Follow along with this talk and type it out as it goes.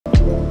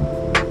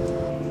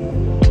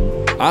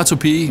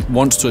R2p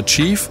wants to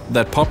achieve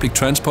that public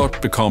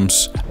transport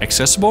becomes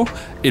accessible,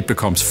 it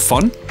becomes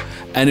fun,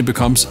 and it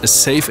becomes a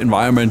safe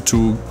environment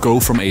to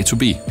go from A to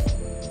B.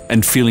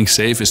 And feeling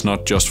safe is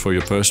not just for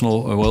your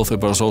personal welfare,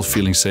 but also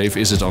feeling safe.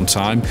 Is it on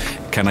time?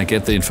 Can I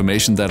get the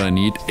information that I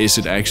need? Is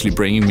it actually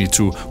bringing me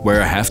to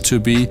where I have to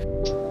be?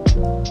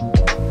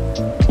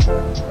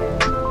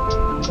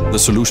 The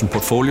solution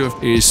portfolio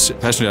is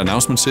passenger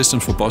announcement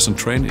systems for bus and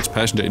train, it's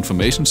passenger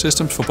information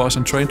systems for bus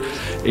and train,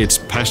 it's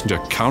passenger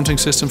counting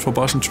systems for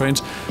bus and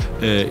trains,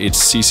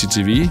 it's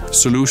CCTV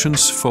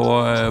solutions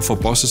for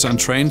buses and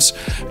trains,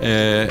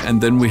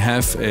 and then we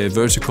have a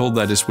vertical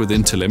that is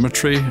within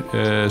telemetry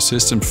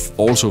systems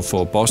also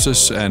for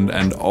buses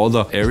and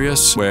other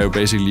areas where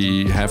basically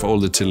you have all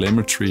the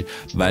telemetry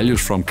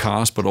values from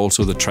cars, but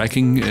also the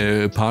tracking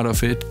part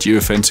of it,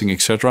 geofencing,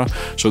 etc.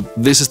 So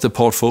this is the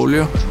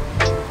portfolio.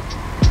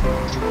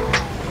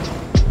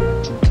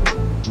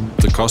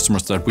 The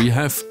customers that we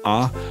have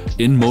are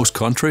in most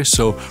countries,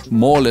 so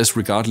more or less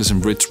regardless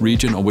in which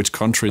region or which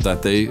country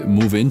that they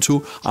move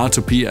into,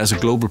 R2p as a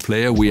global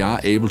player, we are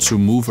able to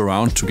move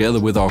around together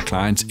with our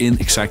clients in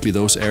exactly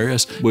those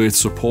areas with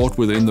support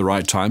within the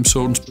right time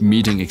zones,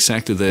 meeting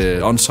exactly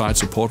the on-site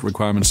support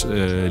requirements,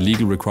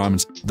 legal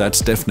requirements.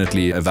 That's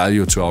definitely a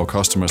value to our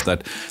customers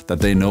that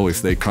they know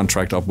if they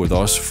contract up with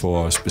us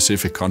for a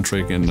specific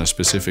contract in a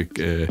specific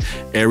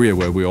area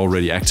where we're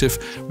already active,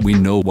 we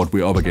know what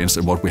we're up against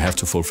and what we have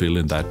to fulfill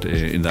in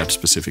that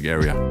specific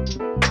area.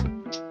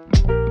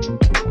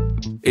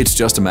 It's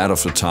just a matter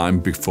of time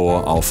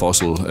before our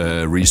fossil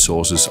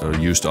resources are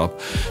used up.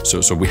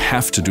 So we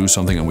have to do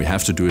something, and we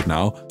have to do it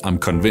now. I'm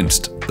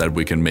convinced that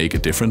we can make a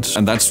difference.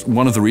 And that's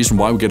one of the reasons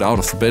why we get out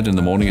of bed in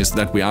the morning, is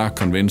that we are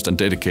convinced and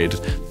dedicated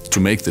to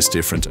make this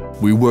different.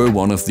 We were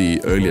one of the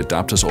early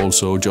adapters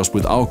also, just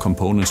with our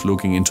components,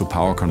 looking into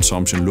power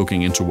consumption,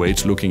 looking into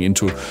weights, looking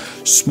into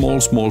small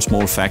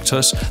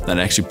factors that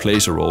actually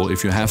plays a role.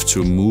 If you have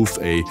to move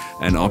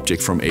an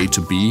object from A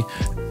to B,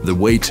 the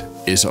weight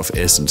is of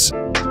essence.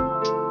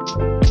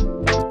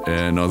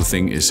 Another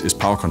thing is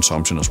power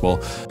consumption as well.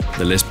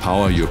 The less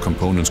power your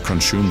components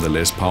consume, the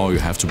less power you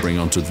have to bring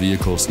onto the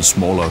vehicles, the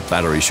smaller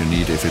batteries you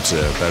need if it's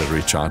a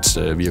battery charged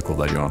vehicle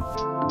that you're on.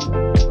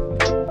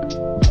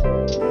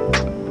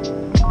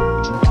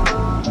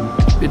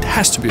 It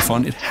has to be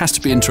fun, it has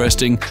to be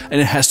interesting, and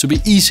it has to be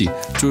easy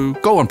to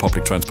go on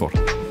public transport.